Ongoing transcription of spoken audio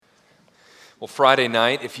Well, Friday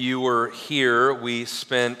night, if you were here, we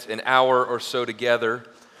spent an hour or so together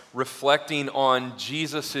reflecting on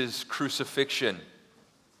Jesus' crucifixion.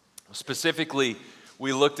 Specifically,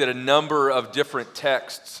 we looked at a number of different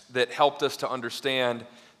texts that helped us to understand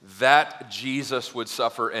that Jesus would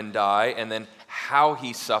suffer and die, and then how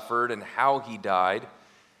he suffered and how he died.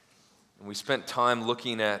 And we spent time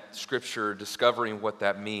looking at Scripture, discovering what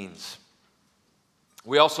that means.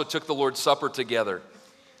 We also took the Lord's Supper together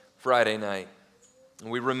Friday night.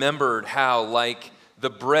 And we remembered how, like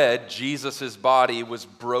the bread, Jesus' body was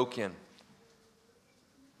broken.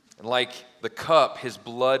 And like the cup, his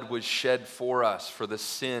blood was shed for us for the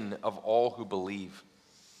sin of all who believe.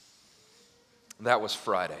 And that was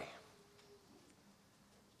Friday.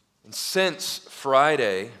 And since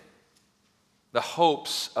Friday, the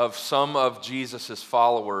hopes of some of Jesus'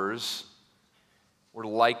 followers were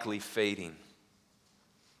likely fading.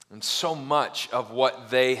 And so much of what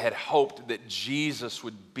they had hoped that Jesus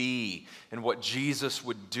would be and what Jesus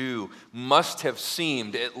would do must have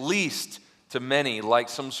seemed, at least to many, like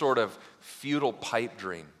some sort of futile pipe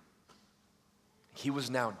dream. He was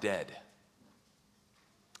now dead.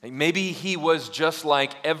 Maybe he was just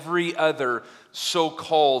like every other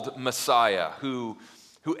so-called Messiah who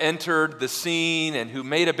entered the scene and who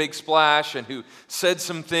made a big splash and who said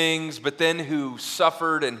some things, but then who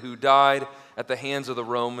suffered and who died at the hands of the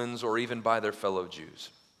Romans or even by their fellow Jews.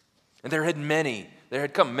 And there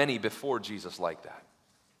had come many before Jesus like that.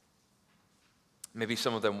 Maybe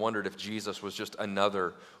some of them wondered if Jesus was just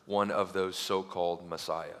another one of those so-called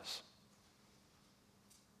messiahs.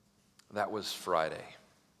 That was Friday.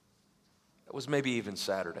 That was maybe even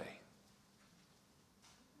Saturday.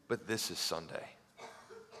 But this is Sunday.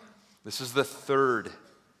 This is the third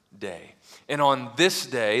day. And on this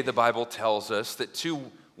day, the Bible tells us that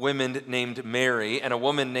two women named Mary and a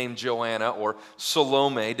woman named Joanna, or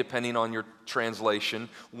Salome, depending on your translation,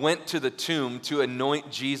 went to the tomb to anoint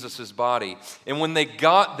Jesus' body. And when they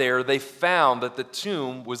got there, they found that the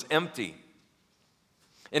tomb was empty.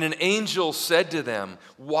 And an angel said to them,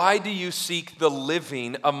 "Why do you seek the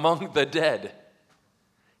living among the dead?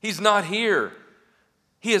 He's not here.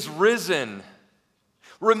 He has risen.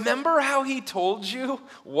 Remember how he told you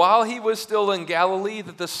while he was still in Galilee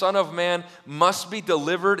that the Son of Man must be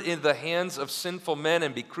delivered in the hands of sinful men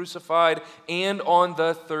and be crucified, and on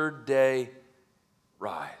the third day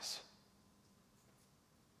rise."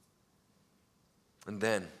 And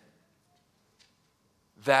then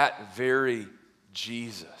that very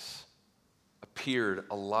Jesus appeared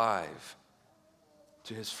alive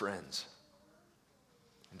to his friends.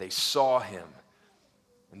 And they saw him.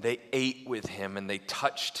 And they ate with him and they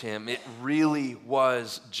touched him. It really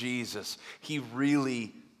was Jesus. He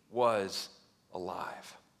really was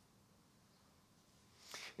alive.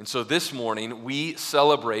 And so this morning, we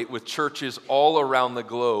celebrate with churches all around the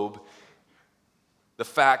globe the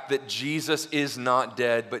fact that Jesus is not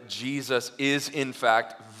dead, but Jesus is, in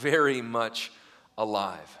fact, very much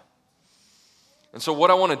alive. And so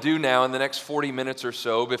what I want to do now in the next 40 minutes or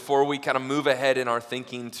so, before we kind of move ahead in our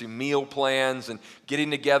thinking to meal plans and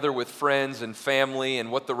getting together with friends and family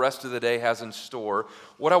and what the rest of the day has in store,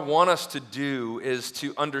 what I want us to do is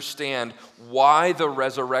to understand why the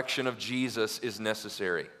resurrection of Jesus is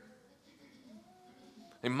necessary.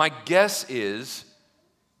 And my guess is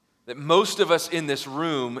that most of us in this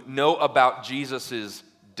room know about Jesus'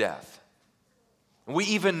 death. And we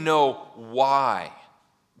even know why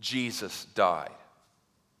Jesus died.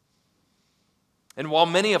 And while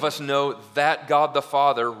many of us know that God the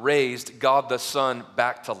Father raised God the Son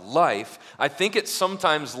back to life, I think it's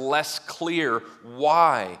sometimes less clear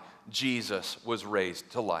why Jesus was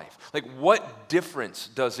raised to life. Like, what difference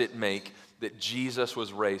does it make that Jesus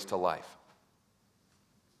was raised to life?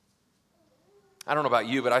 I don't know about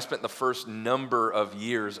you, but I spent the first number of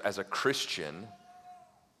years as a Christian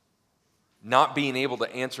not being able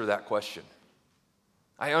to answer that question.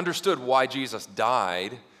 I understood why Jesus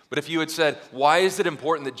died, but if you had said, why is it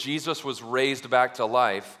important that Jesus was raised back to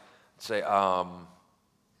life? I'd say,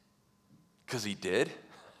 because he did.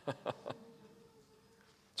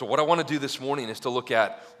 So what I want to do this morning is to look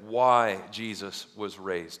at why Jesus was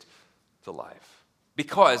raised to life.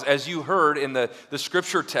 Because, as you heard in the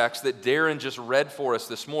scripture text that Darren just read for us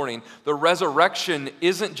this morning, the resurrection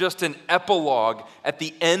isn't just an epilogue at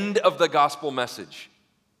the end of the gospel message.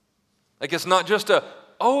 Like, it's not just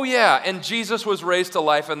oh yeah, and Jesus was raised to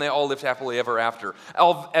life and they all lived happily ever after.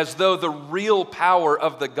 As though the real power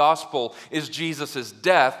of the gospel is Jesus'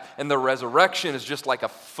 death and the resurrection is just like a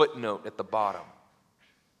footnote at the bottom.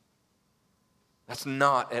 That's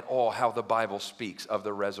not at all how the Bible speaks of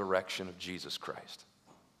the resurrection of Jesus Christ.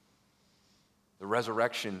 The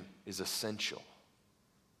resurrection is essential.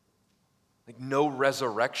 Like no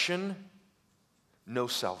resurrection, no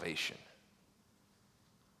salvation.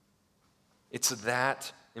 It's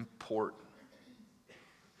that important.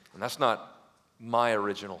 And that's not my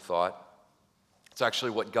original thought. It's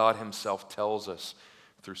actually what God himself tells us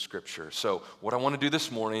through Scripture. So what I want to do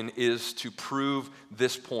this morning is to prove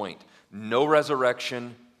this point. No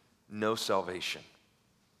resurrection, no salvation.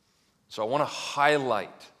 So I want to highlight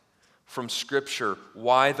from Scripture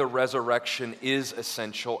why the resurrection is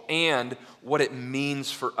essential and what it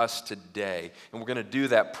means for us today. And we're going to do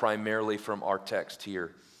that primarily from our text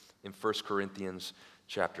here in 1 Corinthians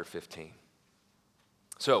chapter 15.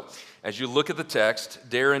 So, as you look at the text,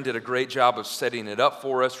 Darren did a great job of setting it up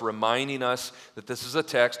for us, reminding us that this is a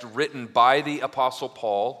text written by the Apostle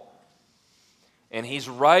Paul, and he's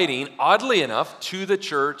writing, oddly enough, to the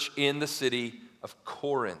church in the city of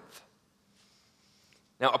Corinth.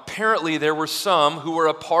 Now, apparently there were some who were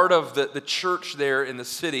a part of the church there in the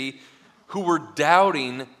city who were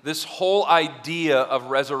doubting this whole idea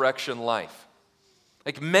of resurrection life.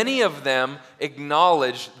 Like many of them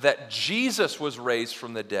acknowledged that Jesus was raised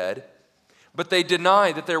from the dead, but they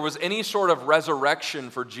denied that there was any sort of resurrection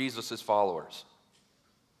for Jesus' followers.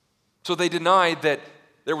 So they denied that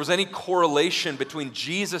there was any correlation between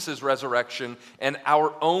Jesus' resurrection and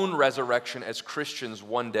our own resurrection as Christians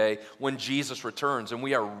one day when Jesus returns and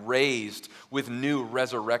we are raised with new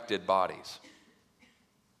resurrected bodies.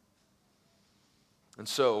 And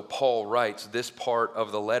so Paul writes this part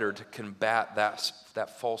of the letter to combat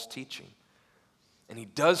that false teaching. And he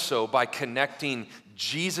does so by connecting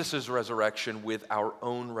Jesus' resurrection with our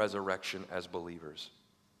own resurrection as believers.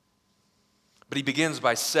 But he begins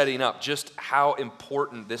by setting up just how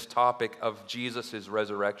important this topic of Jesus'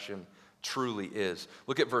 resurrection truly is.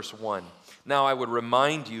 Look at verse 1. Now I would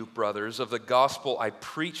remind you, brothers, of the gospel I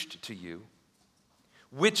preached to you,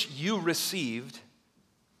 which you received,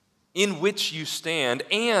 in which you stand,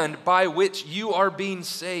 and by which you are being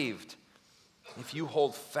saved, if you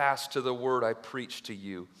hold fast to the word I preached to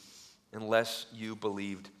you, unless you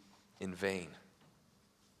believed in vain.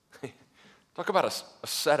 Talk about a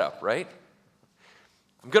setup, right?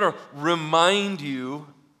 I'm going to remind you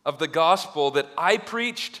of the gospel that I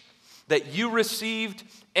preached, that you received,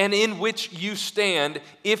 and in which you stand,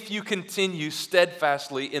 if you continue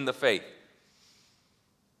steadfastly in the faith.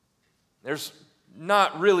 There's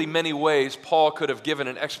not really many ways Paul could have given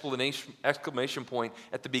an exclamation point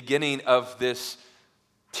at the beginning of this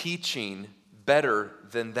teaching better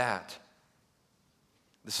than that.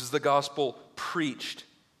 This is the gospel preached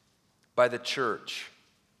by the church,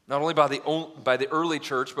 not only by the early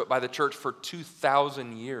church, but by the church for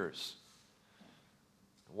 2,000 years.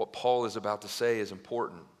 What Paul is about to say is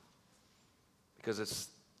important because it's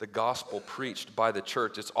the gospel preached by the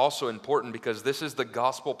church. It's also important because this is the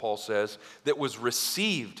gospel, Paul says, that was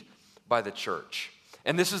received by the church.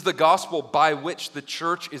 And this is the gospel by which the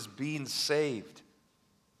church is being saved.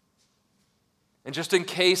 And just in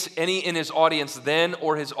case any in his audience then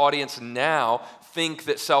or his audience now think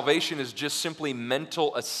that salvation is just simply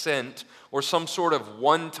mental assent or some sort of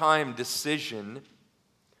one-time decision,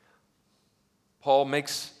 Paul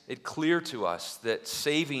makes it clear to us that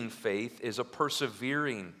saving faith is a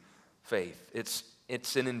persevering faith.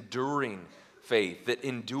 It's an enduring faith that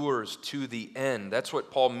endures to the end. That's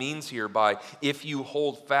what Paul means here by, if you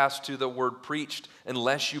hold fast to the word preached,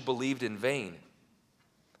 unless you believed in vain.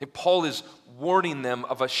 And Paul is warning them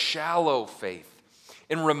of a shallow faith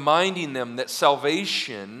and reminding them that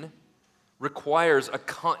salvation requires a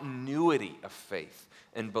continuity of faith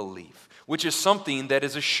and belief, which is something that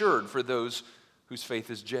is assured for those whose faith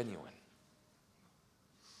is genuine.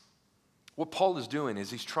 What Paul is doing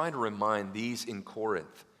is he's trying to remind these in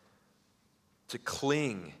Corinth to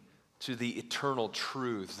cling to the eternal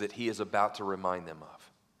truths that he is about to remind them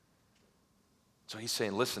of. So he's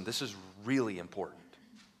saying, listen, this is really important.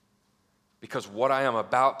 Because what I am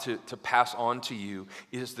about to pass on to you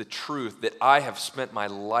is the truth that I have spent my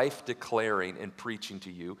life declaring and preaching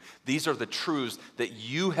to you. These are the truths that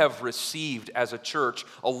you have received as a church,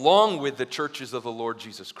 along with the churches of the Lord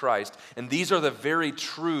Jesus Christ. And these are the very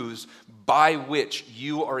truths by which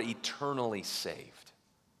you are eternally saved.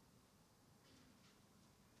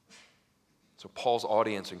 So Paul's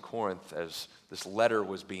audience in Corinth, as this letter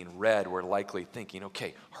was being read, were likely thinking,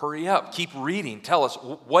 okay, hurry up, keep reading. Tell us,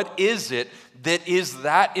 what is it that is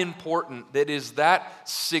that important, that is that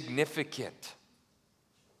significant?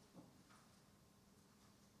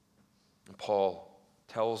 And Paul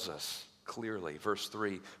tells us clearly, verse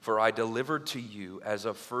 3, for I delivered to you as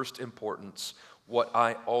of first importance what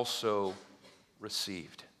I also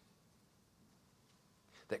received,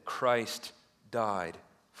 that Christ died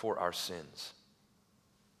for our sins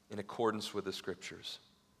in accordance with the Scriptures,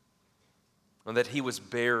 and that he was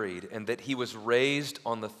buried, and that he was raised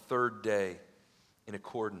on the third day in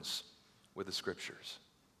accordance with the Scriptures.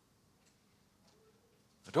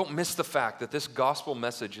 Don't miss the fact that this gospel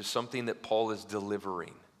message is something that Paul is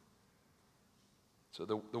delivering. So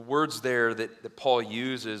the words there that Paul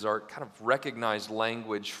uses are kind of recognized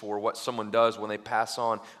language for what someone does when they pass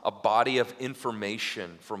on a body of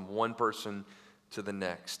information from one person to the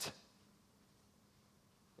next.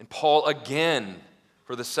 And Paul, again,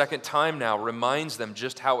 for the second time now, reminds them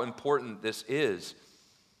just how important this is.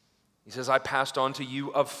 He says, I passed on to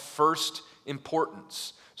you of first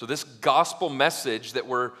importance. So this gospel message that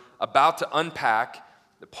we're about to unpack,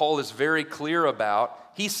 that Paul is very clear about,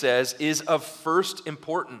 he says, is of first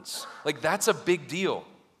importance. Like, that's a big deal.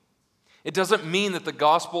 It doesn't mean that the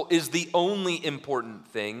gospel is the only important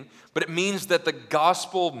thing, but it means that the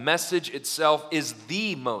gospel message itself is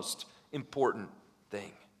the most important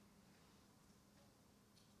thing.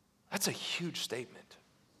 That's a huge statement.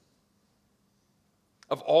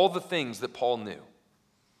 Of all the things that Paul knew,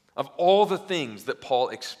 of all the things that Paul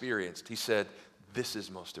experienced, he said, this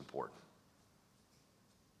is most important.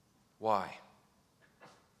 Why?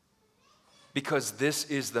 Because this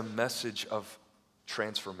is the message of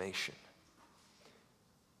transformation.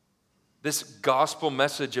 This gospel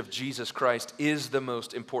message of Jesus Christ is the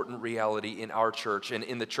most important reality in our church and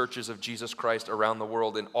in the churches of Jesus Christ around the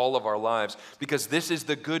world in all of our lives, because this is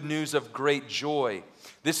the good news of great joy.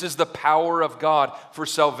 This is the power of God for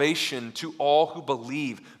salvation to all who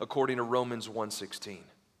believe, according to Romans 1:16.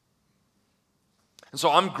 And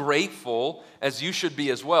so I'm grateful, as you should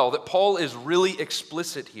be as well, that Paul is really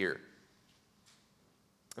explicit here.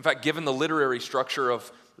 In fact, given the literary structure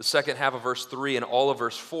of the second half of verse 3 and all of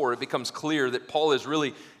verse 4, it becomes clear that Paul is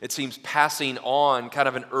really, it seems, passing on kind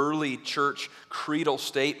of an early church creedal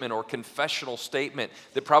statement or confessional statement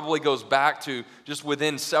that probably goes back to just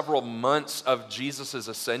within several months of Jesus'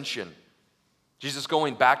 ascension. Jesus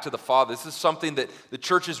going back to the Father. This is something that the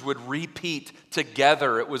churches would repeat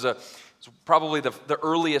together. It's probably the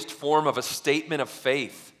earliest form of a statement of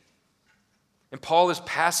faith. And Paul is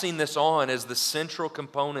passing this on as the central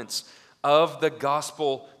components of the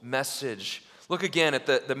gospel message. Look again at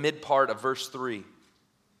the mid part of verse 3.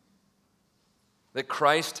 That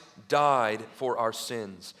Christ died for our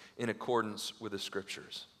sins in accordance with the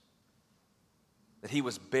Scriptures. That he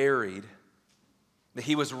was buried. That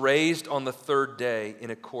he was raised on the third day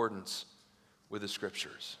in accordance with the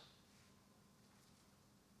Scriptures.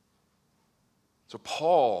 So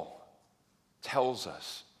Paul tells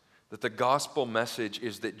us that the gospel message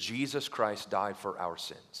is that Jesus Christ died for our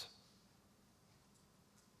sins.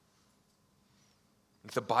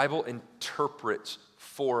 The Bible interprets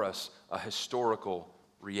for us a historical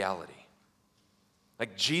reality.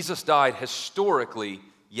 Like, Jesus died historically,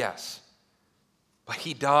 yes, but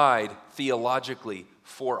he died theologically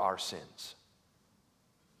for our sins.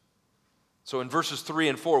 So in verses 3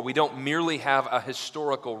 and 4, we don't merely have a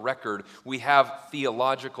historical record, we have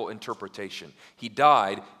theological interpretation. He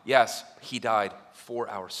died, yes, he died for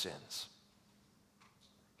our sins.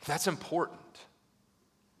 That's important.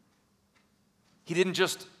 He didn't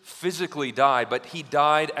just physically die, but he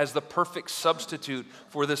died as the perfect substitute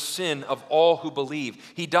for the sin of all who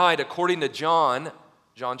believe. He died, according to John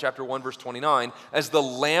chapter 1, verse 29, as the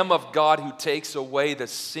Lamb of God who takes away the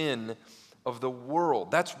sin of the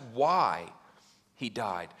world. That's why he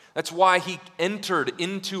died. That's why he entered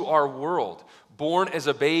into our world, born as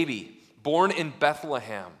a baby, born in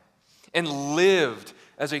Bethlehem, and lived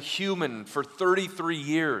as a human for 33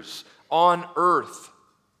 years on earth.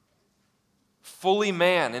 Fully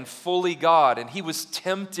man and fully God, and he was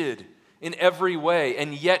tempted in every way,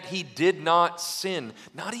 and yet he did not sin,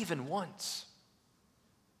 not even once.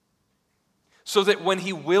 So that when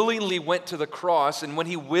he willingly went to the cross and when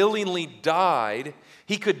he willingly died,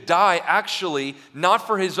 he could die actually not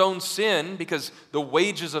for his own sin, because the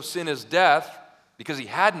wages of sin is death, because he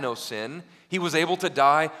had no sin. He was able to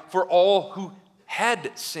die for all who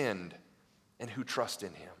had sinned and who trust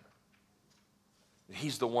in him.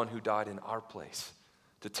 He's the one who died in our place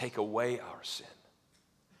to take away our sin,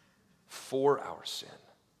 for our sin.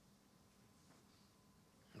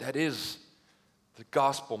 That is the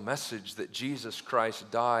gospel message, that Jesus Christ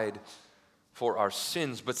died for our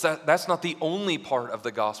sins. But that's not the only part of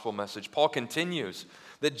the gospel message. Paul continues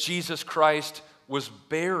that Jesus Christ was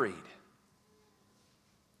buried.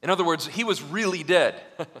 In other words, he was really dead.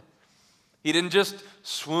 He didn't just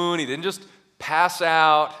swoon, he didn't just pass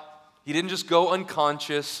out, he didn't just go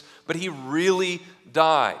unconscious, but he really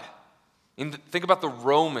died. And think about the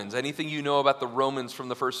Romans. Anything you know about the Romans from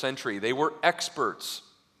the first century. They were experts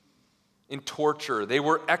in torture. They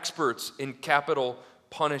were experts in capital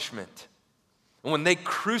punishment. And when they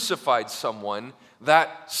crucified someone,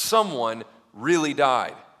 that someone really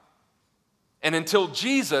died. And until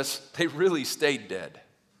Jesus, they really stayed dead.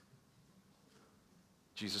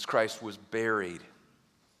 Jesus Christ was buried,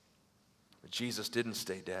 but Jesus didn't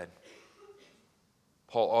stay dead.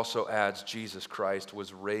 Paul also adds Jesus Christ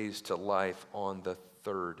was raised to life on the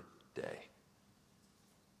third day.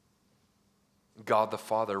 God the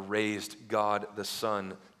Father raised God the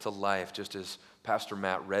Son to life, just as Pastor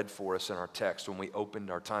Matt read for us in our text when we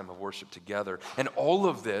opened our time of worship together. And all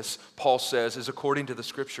of this, Paul says, is according to the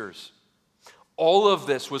Scriptures. All of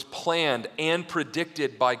this was planned and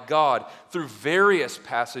predicted by God through various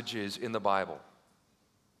passages in the Bible.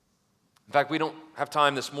 In fact, we don't have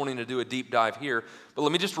time this morning to do a deep dive here, but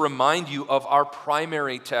let me just remind you of our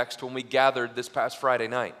primary text when we gathered this past Friday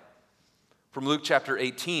night. From Luke chapter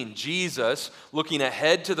 18, Jesus, looking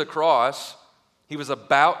ahead to the cross, he was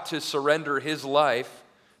about to surrender his life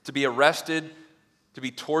to be arrested, to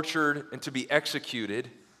be tortured, and to be executed.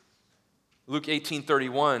 Luke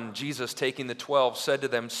 18:31, Jesus, taking the 12, said to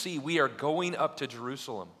them, "See, we are going up to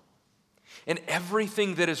Jerusalem, and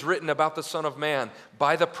everything that is written about the Son of Man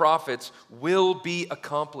by the prophets will be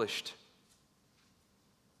accomplished.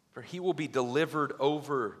 For he will be delivered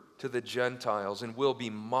over to the Gentiles and will be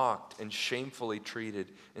mocked and shamefully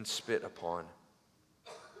treated and spit upon.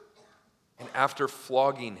 And after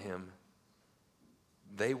flogging him,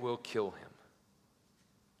 they will kill him.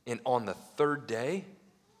 And on the third day,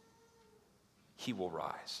 he will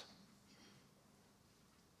rise."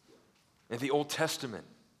 And the Old Testament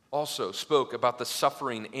also spoke about the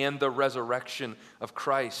suffering and the resurrection of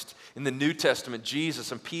Christ. In the New Testament,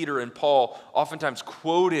 Jesus and Peter and Paul oftentimes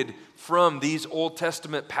quoted from these Old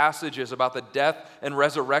Testament passages about the death and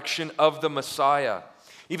resurrection of the Messiah.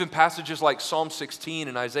 Even passages like Psalm 16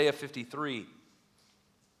 and Isaiah 53.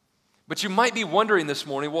 But you might be wondering this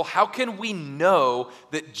morning, well, how can we know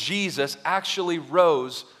that Jesus actually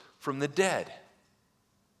rose from the dead?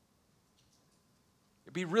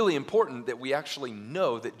 It'd be really important that we actually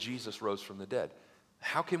know that Jesus rose from the dead.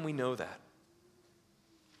 How can we know that?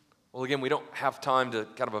 Well, again, we don't have time to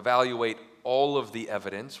kind of evaluate all of the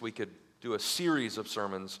evidence. We could do a series of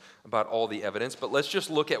sermons about all the evidence, but let's just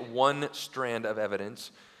look at one strand of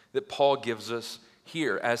evidence that Paul gives us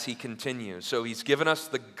here as he continues. So he's given us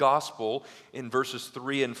the gospel in verses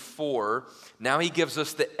 3 and 4. Now he gives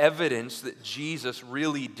us the evidence that Jesus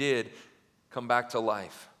really did come back to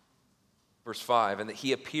life. Verse 5, and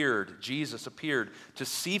that Jesus appeared to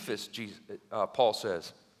Cephas, Paul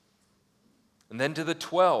says, and then to the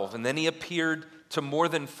 12, and then he appeared to more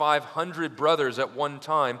than 500 brothers at one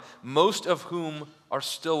time, most of whom are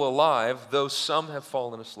still alive, though some have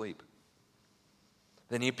fallen asleep.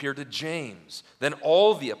 Then he appeared to James, then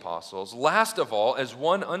all the apostles. Last of all, as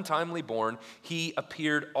one untimely born, he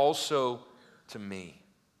appeared also to me.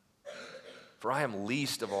 For I am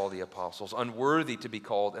least of all the apostles, unworthy to be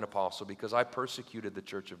called an apostle, because I persecuted the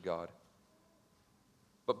church of God.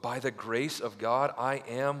 But by the grace of God, I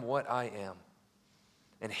am what I am.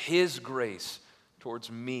 And his grace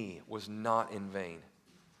towards me was not in vain.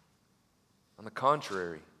 On the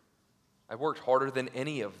contrary, I worked harder than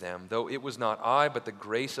any of them, though it was not I, but the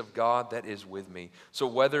grace of God that is with me. So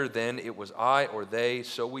whether then it was I or they,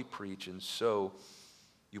 so we preach, and so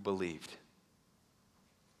you believed.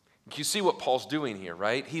 You see what Paul's doing here,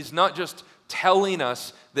 right? He's not just telling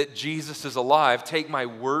us that Jesus is alive, take my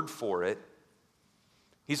word for it.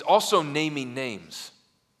 He's also naming names.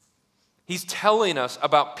 He's telling us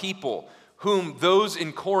about people whom those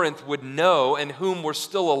in Corinth would know and whom were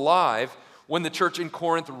still alive when the church in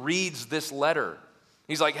Corinth reads this letter.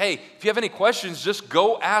 He's like, hey, if you have any questions, just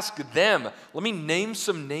go ask them. Let me name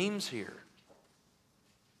some names here.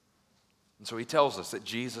 And so he tells us that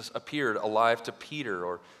Jesus appeared alive to Peter,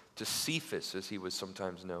 or to Cephas, as he was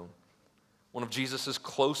sometimes known, one of Jesus'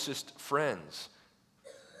 closest friends,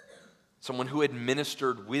 someone who had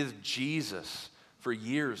ministered with Jesus for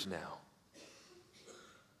years now.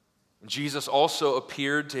 And Jesus also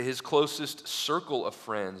appeared to his closest circle of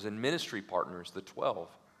friends and ministry partners, the 12.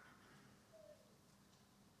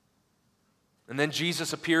 And then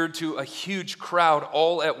Jesus appeared to a huge crowd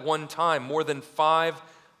all at one time, more than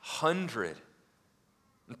 500.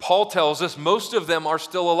 And Paul tells us most of them are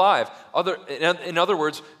still alive. In other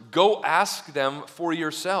words, go ask them for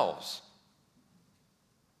yourselves.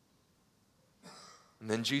 And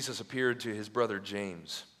then Jesus appeared to his brother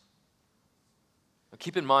James. Now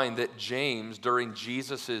keep in mind that James, during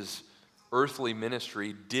Jesus' earthly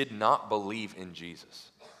ministry, did not believe in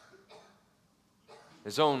Jesus.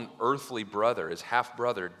 His own earthly brother, his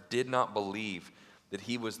half-brother, did not believe that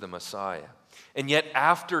he was the Messiah. And yet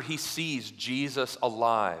after he sees Jesus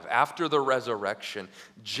alive, after the resurrection,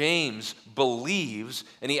 James believes,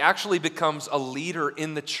 and he actually becomes a leader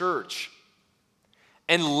in the church.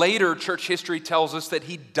 And later, church history tells us that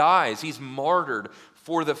he dies. He's martyred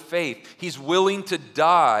for the faith. He's willing to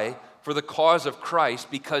die for the cause of Christ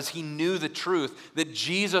because he knew the truth that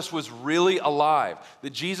Jesus was really alive,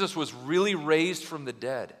 that Jesus was really raised from the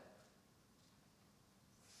dead.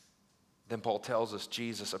 Then Paul tells us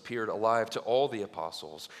Jesus appeared alive to all the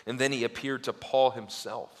apostles, and then he appeared to Paul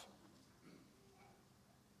himself.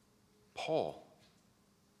 Paul,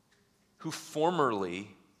 who formerly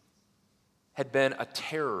had been a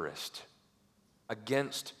terrorist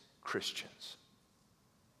against Christians,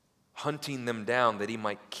 hunting them down that he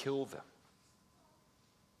might kill them.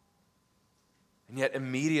 And yet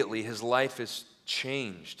immediately his life is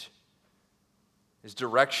changed. His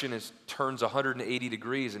direction turns 180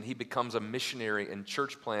 degrees and he becomes a missionary and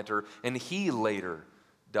church planter, and he later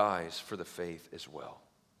dies for the faith as well.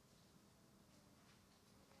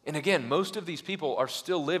 And again, most of these people are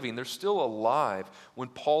still living. They're still alive when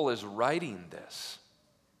Paul is writing this.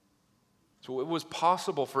 So it was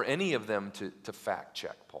possible for any of them to fact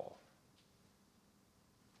check Paul.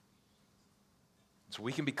 So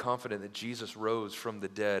we can be confident that Jesus rose from the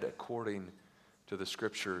dead according to the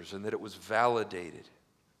Scriptures and that it was validated.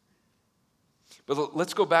 But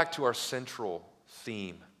let's go back to our central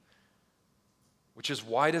theme, which is,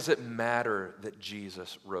 why does it matter that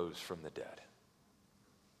Jesus rose from the dead?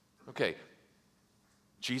 Okay,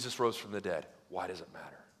 Jesus rose from the dead. Why does it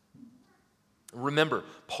matter? Remember,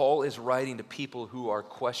 Paul is writing to people who are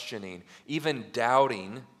questioning, even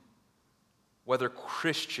doubting, whether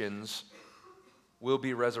Christians will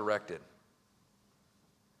be resurrected.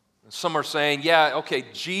 Some are saying, yeah, okay,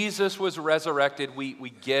 Jesus was resurrected.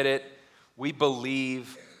 We get it. We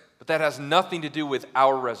believe. But that has nothing to do with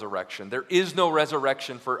our resurrection. There is no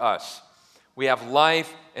resurrection for us. We have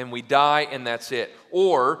life and we die and that's it.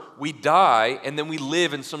 Or we die and then we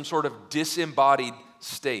live in some sort of disembodied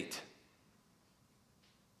state.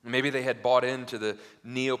 Maybe they had bought into the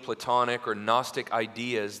Neoplatonic or Gnostic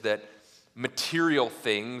ideas that material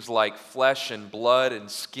things like flesh and blood and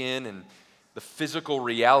skin and the physical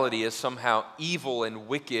reality is somehow evil and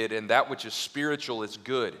wicked, and that which is spiritual is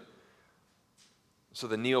good. So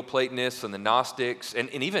the Neoplatonists and the Gnostics, and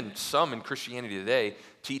even some in Christianity today,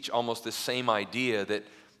 teach almost the same idea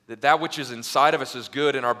that which is inside of us is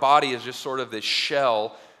good, and our body is just sort of this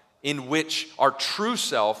shell in which our true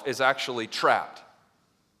self is actually trapped,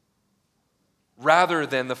 rather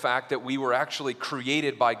than the fact that we were actually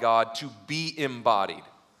created by God to be embodied.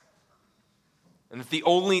 And that the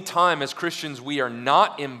only time as Christians we are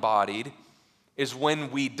not embodied is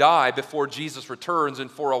when we die before Jesus returns,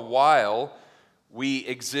 and for a while we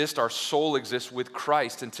exist, our soul exists with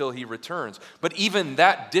Christ until he returns. But even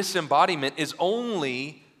that disembodiment is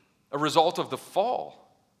only a result of the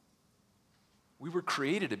fall. We were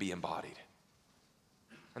created to be embodied.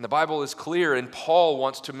 And the Bible is clear, and Paul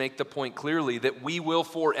wants to make the point clearly that we will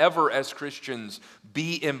forever as Christians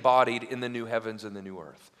be embodied in the new heavens and the new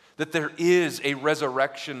earth. That there is a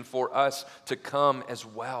resurrection for us to come as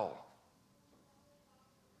well.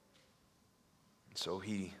 And so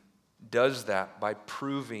he does that by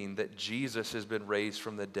proving that Jesus has been raised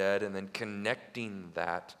from the dead and then connecting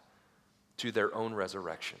that to their own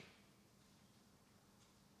resurrection.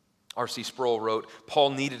 R.C. Sproul wrote,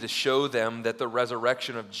 Paul needed to show them that the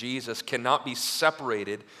resurrection of Jesus cannot be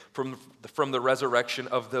separated from the resurrection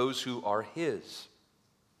of those who are his.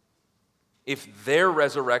 If their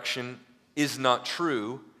resurrection is not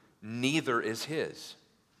true, neither is his.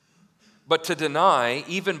 But to deny,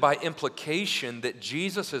 even by implication, that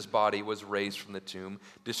Jesus' body was raised from the tomb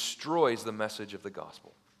destroys the message of the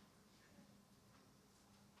gospel.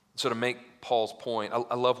 So to make Paul's point,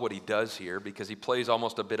 I love what he does here because he plays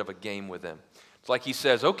almost a bit of a game with them. It's like he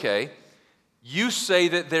says, okay, you say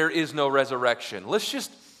that there is no resurrection. Let's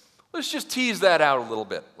just tease that out a little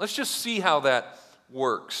bit. Let's just see how that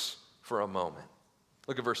works for a moment.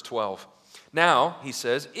 Look at verse 12. Now, he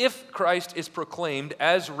says, if Christ is proclaimed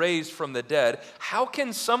as raised from the dead, how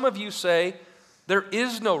can some of you say there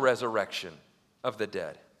is no resurrection of the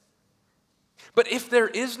dead? But if there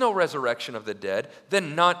is no resurrection of the dead,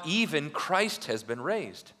 then not even Christ has been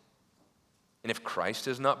raised. And if Christ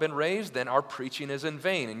has not been raised, then our preaching is in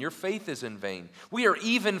vain, and your faith is in vain. We are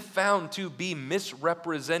even found to be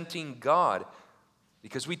misrepresenting God,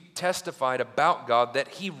 because we testified about God that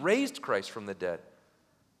he raised Christ from the dead,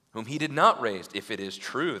 whom he did not raise, if it is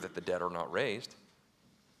true that the dead are not raised.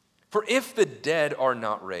 For if the dead are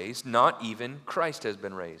not raised, not even Christ has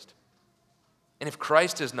been raised. And if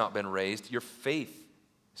Christ has not been raised, your faith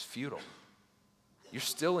is futile. You're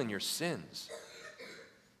still in your sins.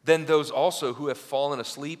 Then those also who have fallen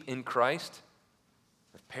asleep in Christ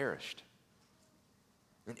have perished.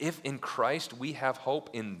 And if in Christ we have hope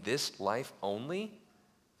in this life only,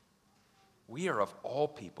 we are of all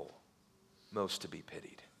people most to be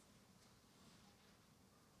pitied.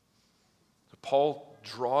 So Paul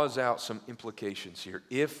draws out some implications here.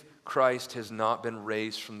 If Christ has not been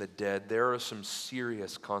raised from the dead, there are some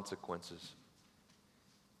serious consequences.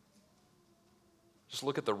 Just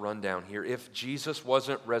look at the rundown here. If Jesus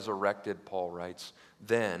wasn't resurrected, Paul writes,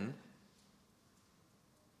 then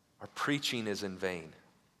our preaching is in vain.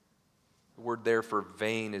 The word there for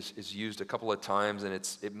vain is used a couple of times, and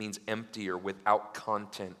it means empty or without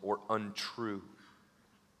content or untrue.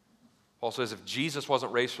 Paul says if Jesus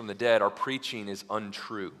wasn't raised from the dead, our preaching is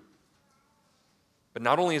untrue. But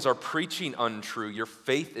not only is our preaching untrue, your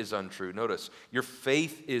faith is untrue. Notice, your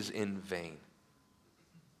faith is in vain.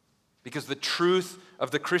 Because the truth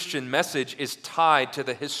of the Christian message is tied to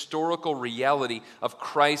the historical reality of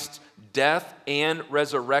Christ's death and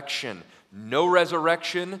resurrection. No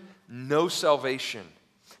resurrection, no salvation.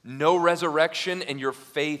 No resurrection, and your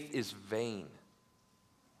faith is vain.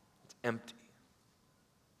 It's empty.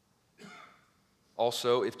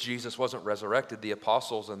 Also, if Jesus wasn't resurrected, the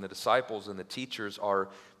apostles and the disciples and the teachers are,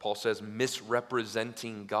 Paul says,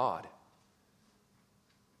 misrepresenting God.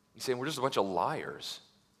 He's saying we're just a bunch of liars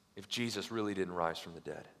if Jesus really didn't rise from the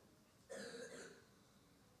dead.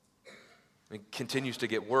 It continues to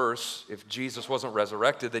get worse. If Jesus wasn't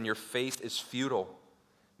resurrected, then your faith is futile.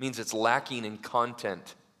 It means it's lacking in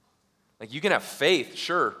content. Like you can have faith,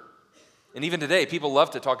 sure. And even today, people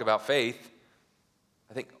love to talk about faith.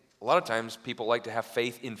 I think a lot of times people like to have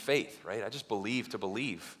faith in faith, right? I just believe to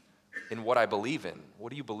believe in what I believe in.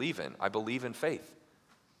 What do you believe in? I believe in faith.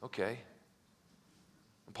 Okay.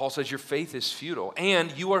 And Paul says your faith is futile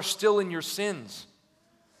and you are still in your sins.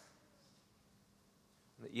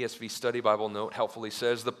 The ESV Study Bible note helpfully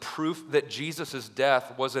says the proof that Jesus'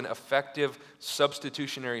 death was an effective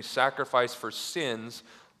substitutionary sacrifice for sins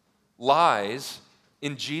lies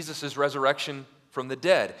in Jesus' resurrection from the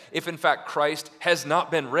dead. If in fact Christ has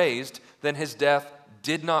not been raised, then his death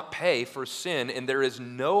did not pay for sin, and there is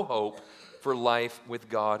no hope for life with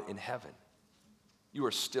God in heaven. You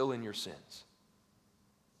are still in your sins.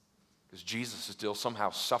 Because Jesus is still somehow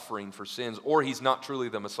suffering for sins, or he's not truly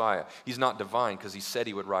the Messiah. He's not divine because he said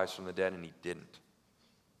he would rise from the dead and he didn't.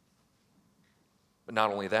 But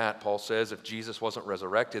not only that, Paul says if Jesus wasn't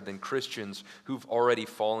resurrected, then Christians who've already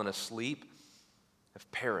fallen asleep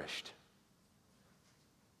have perished.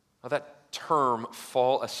 Now that term,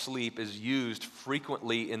 fall asleep, is used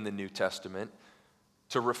frequently in the New Testament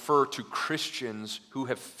to refer to Christians who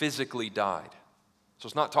have physically died. So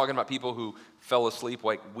it's not talking about people who fell asleep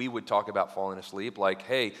like we would talk about falling asleep, like,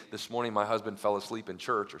 hey, this morning my husband fell asleep in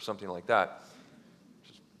church or something like that.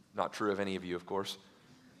 Which is not true of any of you, of course.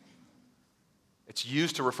 It's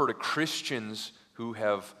used to refer to Christians who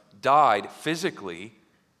have died physically,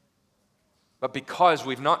 but because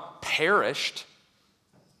we've not perished,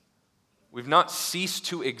 we've not ceased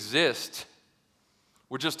to exist,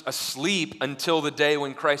 we're just asleep until the day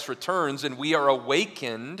when Christ returns and we are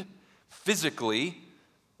awakened physically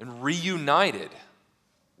and reunited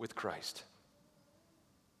with Christ.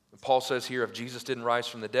 And Paul says here, if Jesus didn't rise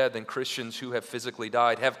from the dead, then Christians who have physically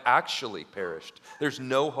died have actually perished. There's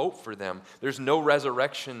no hope for them. There's no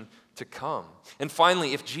resurrection to come. And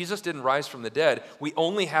finally, if Jesus didn't rise from the dead, we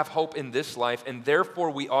only have hope in this life, and therefore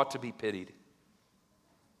we ought to be pitied.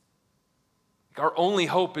 Our only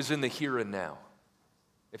hope is in the here and now,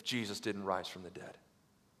 if Jesus didn't rise from the dead.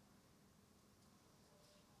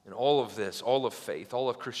 And all of this, all of faith, all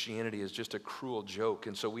of Christianity is just a cruel joke.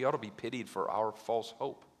 And so we ought to be pitied for our false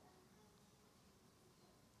hope.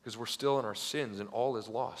 Because we're still in our sins and all is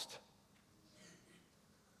lost.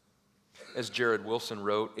 As Jared Wilson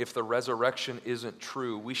wrote, if the resurrection isn't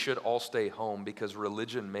true, we should all stay home because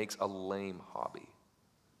religion makes a lame hobby.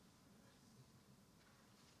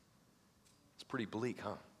 It's pretty bleak,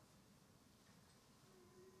 huh?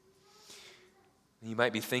 You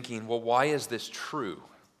might be thinking, well, why is this true?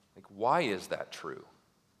 Like, why is that true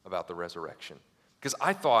about the resurrection? Because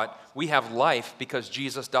I thought we have life because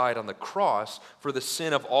Jesus died on the cross for the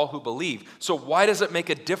sin of all who believe. So why does it make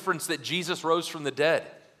a difference that Jesus rose from the dead?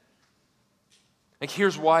 Like,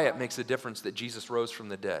 here's why it makes a difference that Jesus rose from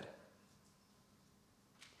the dead.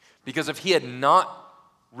 Because if he had not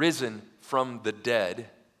risen from the dead,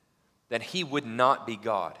 then he would not be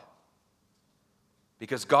God.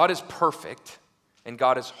 Because God is perfect, and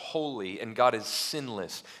God is holy, and God is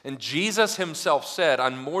sinless. And Jesus himself said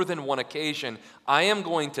on more than one occasion, I am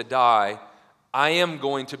going to die, I am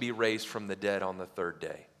going to be raised from the dead on the third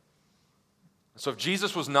day. So if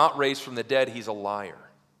Jesus was not raised from the dead, he's a liar.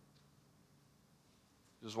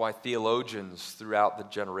 This is why theologians throughout the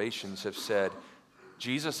generations have said,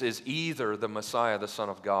 Jesus is either the Messiah, the Son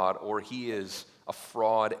of God, or he is a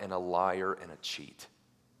fraud and a liar and a cheat.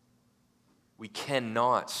 We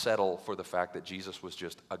cannot settle for the fact that Jesus was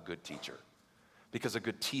just a good teacher, because a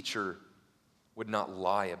good teacher would not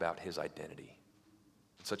lie about his identity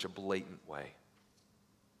in such a blatant way.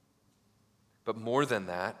 But more than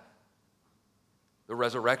that, the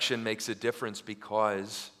resurrection makes a difference,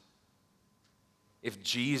 because if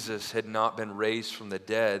Jesus had not been raised from the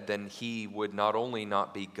dead, then he would not only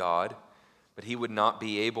not be God, but he would not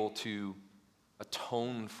be able to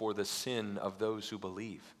atone for the sin of those who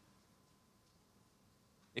believe.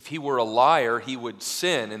 If he were a liar, he would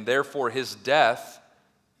sin, and therefore his death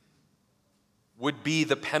would be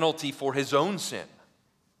the penalty for his own sin,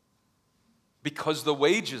 because the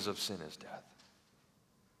wages of sin is death.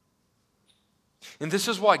 And this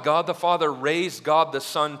is why God the Father raised God the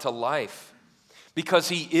Son to life, because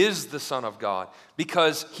he is the Son of God,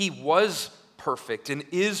 because he was perfect and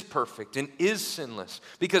is sinless,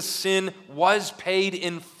 because sin was paid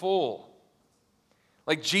in full.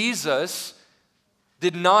 Like Jesus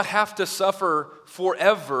did not have to suffer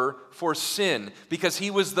forever for sin, because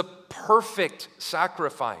he was the perfect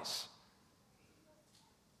sacrifice.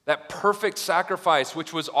 That perfect sacrifice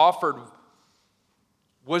which was offered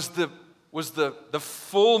was the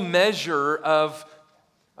full measure of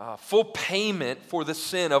full payment for the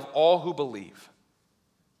sin of all who believe.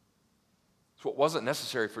 So it wasn't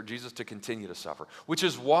necessary for Jesus to continue to suffer, which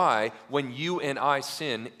is why when you and I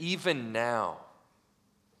sin, even now,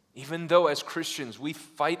 even though as Christians we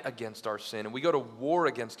fight against our sin and we go to war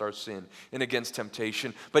against our sin and against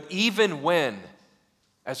temptation, but even when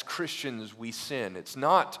as Christians we sin, it's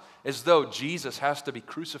not as though Jesus has to be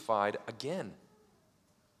crucified again.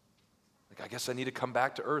 Like, I guess I need to come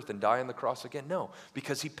back to earth and die on the cross again. No,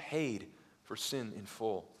 because he paid for sin in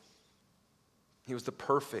full. He was the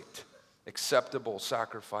perfect, acceptable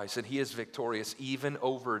sacrifice, and he is victorious even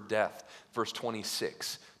over death. Verse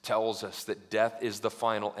 26 tells us that death is the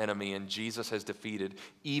final enemy, and Jesus has defeated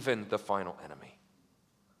even the final enemy.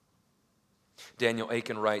 Daniel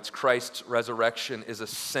Aiken writes, Christ's resurrection is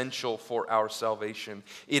essential for our salvation.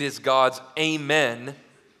 It is God's amen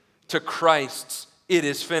to Christ's it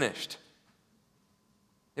is finished.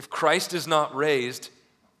 If Christ is not raised,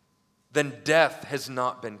 then death has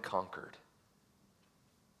not been conquered.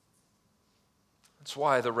 That's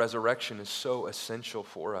why the resurrection is so essential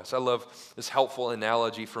for us. I love this helpful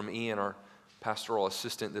analogy from Ian, our pastoral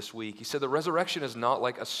assistant this week. He said the resurrection is not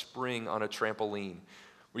like a spring on a trampoline,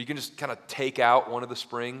 where you can just kind of take out one of the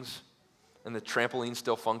springs and the trampoline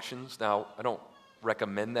still functions. Now, I don't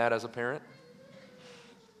recommend that as a parent.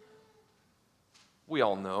 We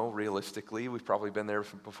all know, realistically, we've probably been there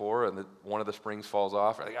before, and one of the springs falls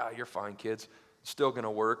off. We're like, you're fine, kids. It's still going to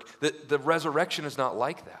work. The resurrection is not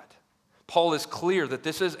like that. Paul is clear that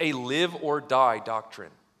this is a live or die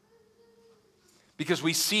doctrine, because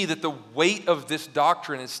we see that the weight of this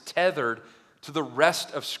doctrine is tethered to the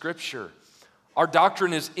rest of Scripture. Our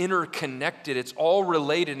doctrine is interconnected. It's all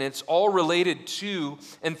related, and it's all related to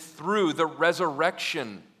and through the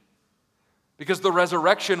resurrection. Because the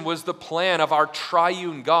resurrection was the plan of our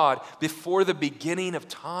triune God before the beginning of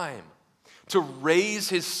time, to raise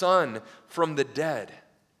his Son from the dead.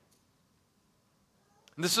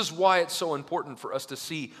 And this is why it's so important for us to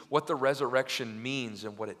see what the resurrection means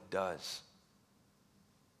and what it does.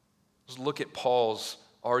 Let's look at Paul's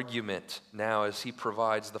argument now as he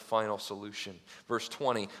provides the final solution. Verse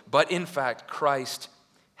 20, but in fact, Christ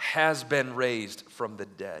has been raised from the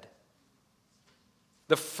dead,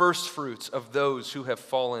 the first fruits of those who have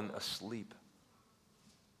fallen asleep.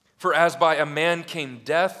 For as by a man came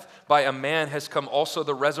death, by a man has come also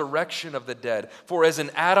the resurrection of the dead. For as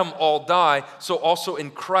in Adam all die, so also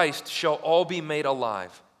in Christ shall all be made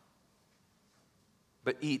alive,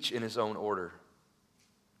 but each in his own order.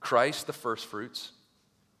 Christ the first fruits,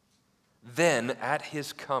 then at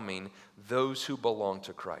his coming, those who belong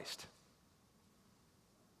to Christ.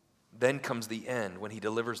 Then comes the end, when he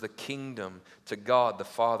delivers the kingdom to God the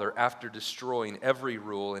Father after destroying every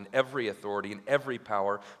rule and every authority and every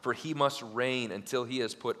power, for he must reign until he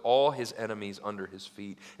has put all his enemies under his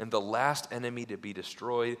feet. And the last enemy to be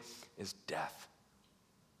destroyed is death.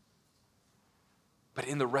 But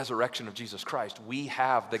in the resurrection of Jesus Christ, we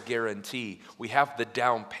have the guarantee, we have the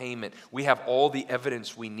down payment, we have all the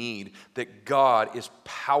evidence we need that God is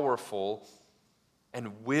powerful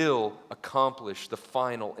and will accomplish the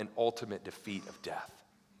final and ultimate defeat of death.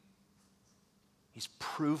 He's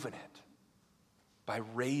proven it by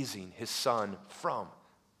raising his Son from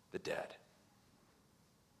the dead.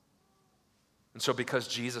 And so because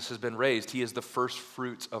Jesus has been raised, he is the first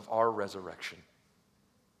fruits of our resurrection.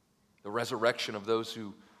 The resurrection of those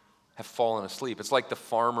who have fallen asleep. It's like the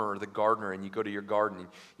farmer or the gardener, and you go to your garden and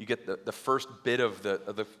you get the first bit of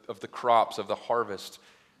the crops, of the harvest.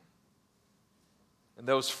 And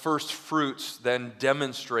those first fruits then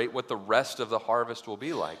demonstrate what the rest of the harvest will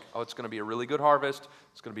be like. Oh, it's going to be a really good harvest.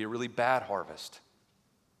 It's going to be a really bad harvest.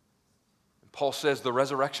 And Paul says the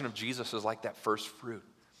resurrection of Jesus is like that first fruit,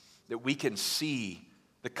 that we can see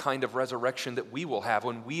the kind of resurrection that we will have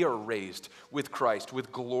when we are raised with Christ,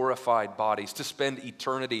 with glorified bodies, to spend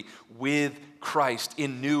eternity with Christ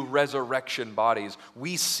in new resurrection bodies.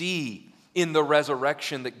 We see in the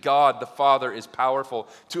resurrection that God the Father is powerful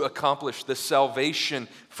to accomplish the salvation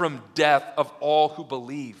from death of all who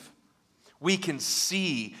believe. We can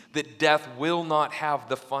see that death will not have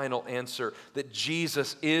the final answer, that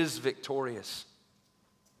Jesus is victorious.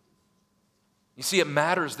 You see, it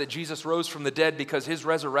matters that Jesus rose from the dead because his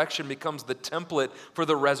resurrection becomes the template for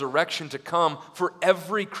the resurrection to come for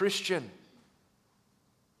every Christian.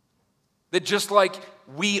 That just like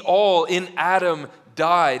we all in Adam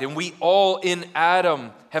died and we all in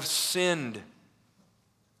Adam have sinned,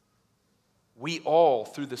 we all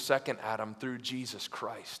through the second Adam, through Jesus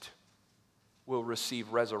Christ, will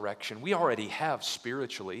receive resurrection. We already have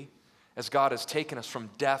spiritually, as God has taken us from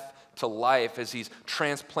death to life, as he's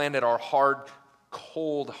transplanted our hard,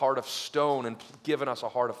 cold heart of stone and given us a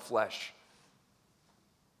heart of flesh.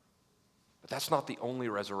 But that's not the only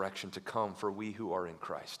resurrection to come for we who are in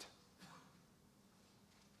Christ.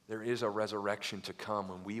 There is a resurrection to come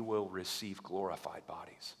when we will receive glorified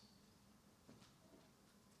bodies.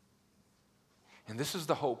 And this is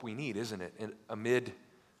the hope we need, isn't it? Amid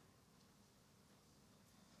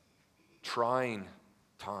trying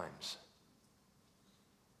times,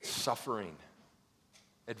 suffering,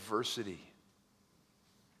 adversity,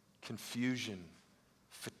 confusion,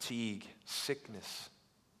 fatigue, sickness,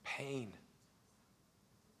 pain.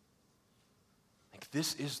 Like,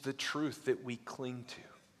 this is the truth that we cling to.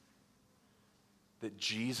 That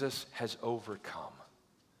Jesus has overcome.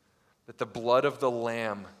 That the blood of the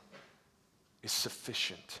Lamb is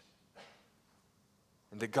sufficient.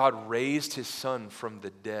 And that God raised his Son from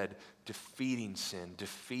the dead, defeating sin,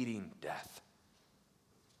 defeating death.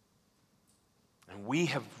 And we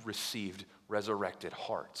have received resurrected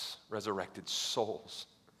hearts, resurrected souls.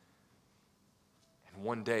 And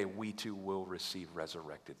one day we too will receive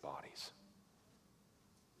resurrected bodies.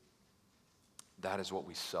 That is what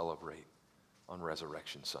we celebrate on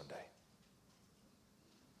Resurrection Sunday.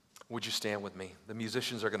 Would you stand with me? The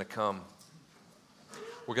musicians are going to come.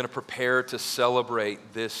 We're going to prepare to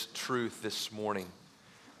celebrate this truth this morning,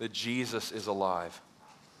 that Jesus is alive.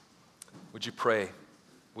 Would you pray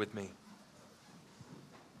with me?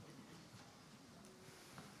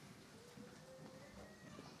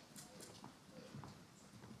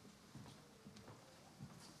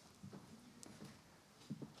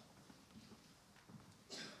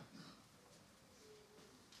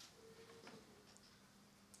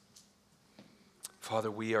 Father,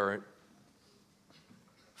 we are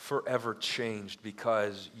forever changed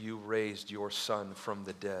because you raised your Son from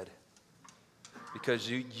the dead. Because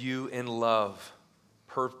you in love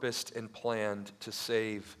purposed and planned to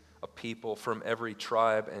save a people from every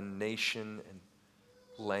tribe and nation and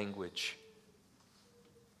language.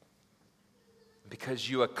 Because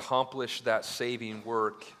you accomplished that saving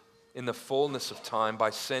work in the fullness of time by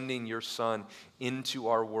sending your Son into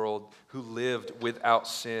our world, who lived without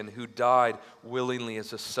sin, who died willingly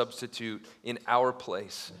as a substitute in our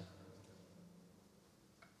place,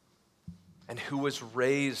 and who was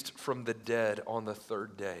raised from the dead on the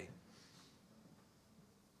third day,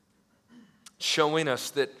 showing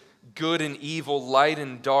us that good and evil, light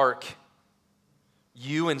and dark,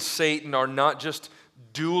 you and Satan are not just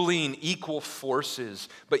dueling equal forces,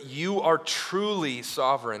 but you are truly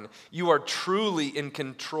sovereign. You are truly in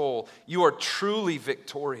control. You are truly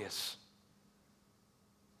victorious.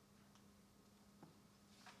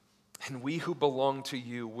 And we who belong to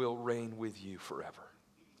you will reign with you forever.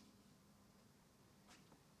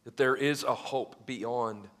 That there is a hope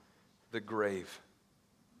beyond the grave.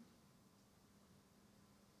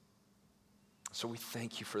 So we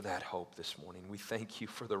thank you for that hope this morning. We thank you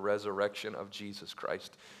for the resurrection of Jesus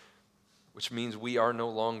Christ, which means we are no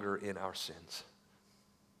longer in our sins.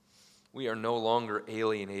 We are no longer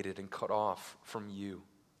alienated and cut off from you.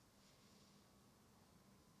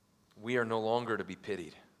 We are no longer to be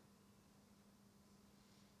pitied.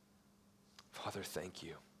 Father, thank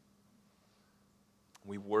you.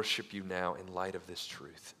 We worship you now in light of this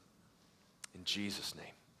truth. In Jesus'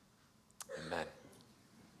 name, amen.